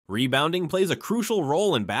Rebounding plays a crucial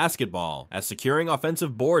role in basketball, as securing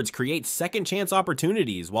offensive boards creates second-chance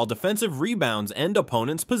opportunities while defensive rebounds end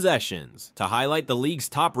opponents' possessions. To highlight the league's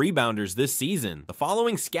top rebounders this season, the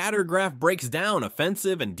following scatter graph breaks down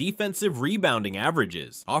offensive and defensive rebounding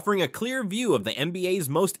averages, offering a clear view of the NBA's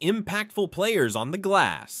most impactful players on the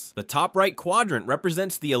glass. The top right quadrant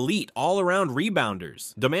represents the elite all-around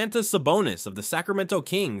rebounders. Domantas Sabonis of the Sacramento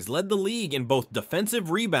Kings led the league in both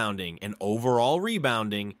defensive rebounding and overall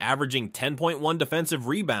rebounding, averaging 10.1 defensive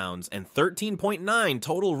rebounds and 13.9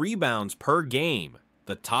 total rebounds per game.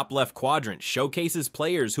 The top left quadrant showcases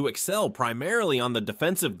players who excel primarily on the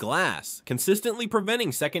defensive glass, consistently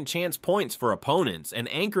preventing second-chance points for opponents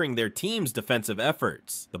and anchoring their team's defensive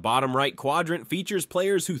efforts. The bottom right quadrant features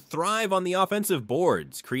players who thrive on the offensive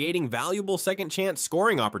boards, creating valuable second-chance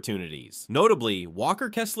scoring opportunities. Notably, Walker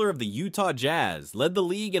Kessler of the Utah Jazz led the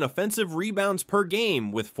league in offensive rebounds per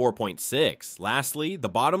game with 4.6. Lastly, the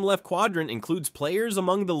bottom left quadrant includes players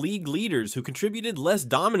among the league leaders who contributed less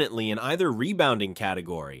dominantly in either rebounding category,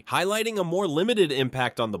 highlighting a more limited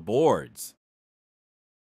impact on the boards.